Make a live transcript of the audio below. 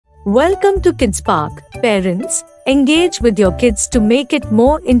Welcome to Kids Park. Parents, engage with your kids to make it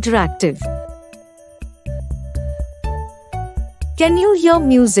more interactive. Can you hear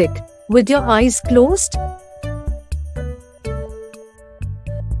music with your eyes closed?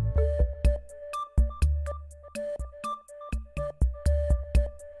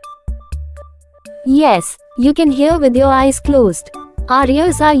 Yes, you can hear with your eyes closed. Our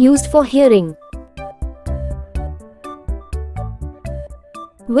ears are used for hearing.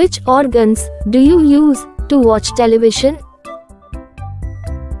 Which organs do you use to watch television?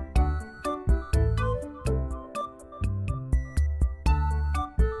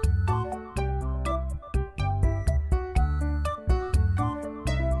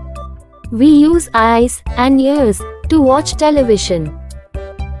 We use eyes and ears to watch television.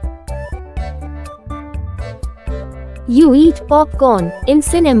 You eat popcorn in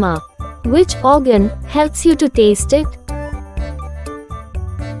cinema. Which organ helps you to taste it?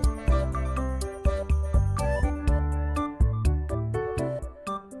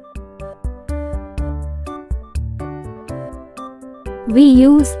 We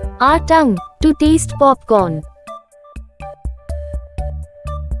use our tongue to taste popcorn.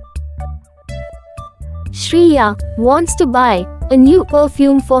 Shreya wants to buy a new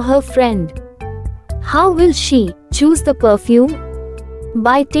perfume for her friend. How will she choose the perfume?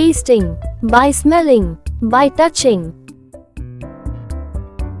 By tasting, by smelling, by touching.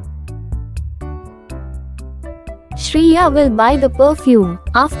 Shreya will buy the perfume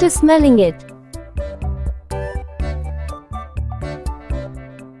after smelling it.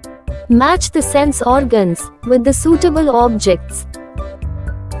 Match the sense organs with the suitable objects.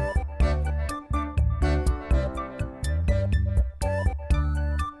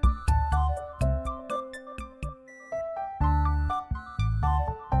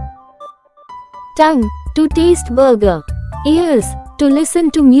 Tongue to taste burger. Ears to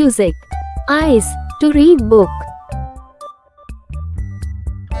listen to music. Eyes to read book.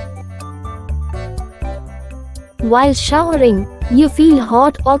 While showering, you feel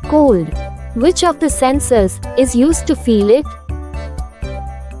hot or cold. Which of the senses is used to feel it?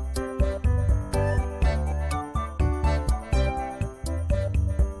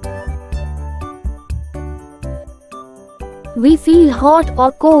 We feel hot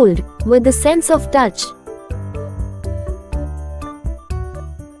or cold with the sense of touch.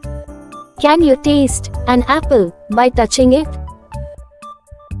 Can you taste an apple by touching it?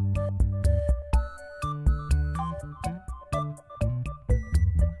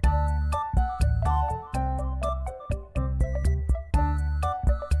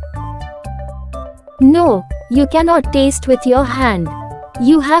 No, you cannot taste with your hand.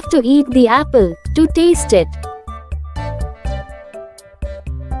 You have to eat the apple to taste it.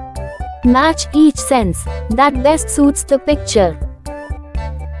 Match each sense that best suits the picture.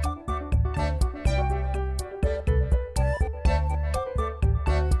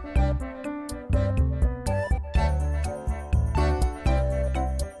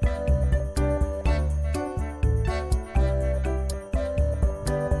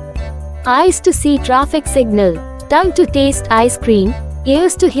 Eyes to see traffic signal, tongue to taste ice cream,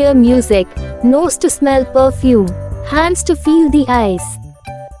 ears to hear music, nose to smell perfume, hands to feel the ice.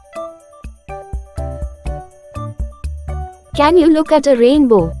 Can you look at a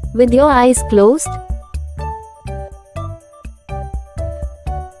rainbow with your eyes closed?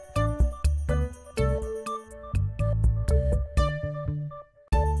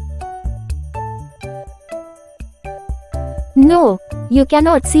 No, you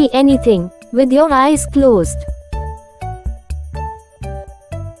cannot see anything with your eyes closed.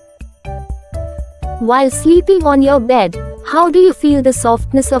 While sleeping on your bed, how do you feel the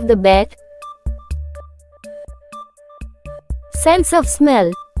softness of the bed? Sense of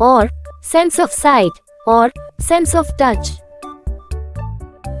smell, or sense of sight, or sense of touch.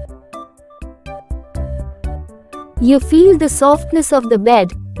 You feel the softness of the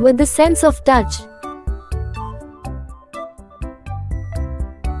bed with the sense of touch.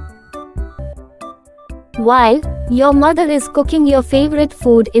 While your mother is cooking your favorite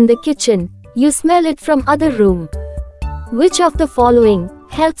food in the kitchen, you smell it from other room. Which of the following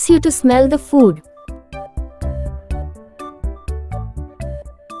helps you to smell the food?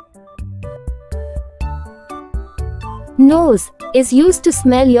 Nose is used to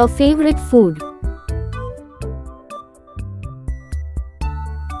smell your favorite food.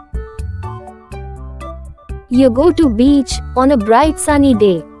 You go to beach on a bright sunny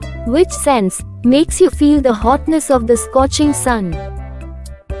day. Which sense makes you feel the hotness of the scorching sun?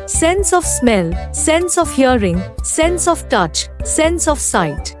 Sense of smell, sense of hearing, sense of touch, sense of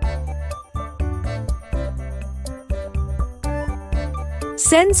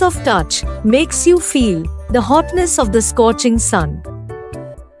Sense of touch makes you feel the hotness of the scorching sun.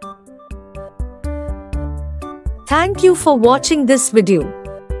 Thank you for watching this video.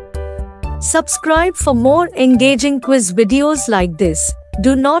 Subscribe for more engaging quiz videos like this.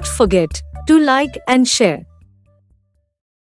 Do not forget to like and share.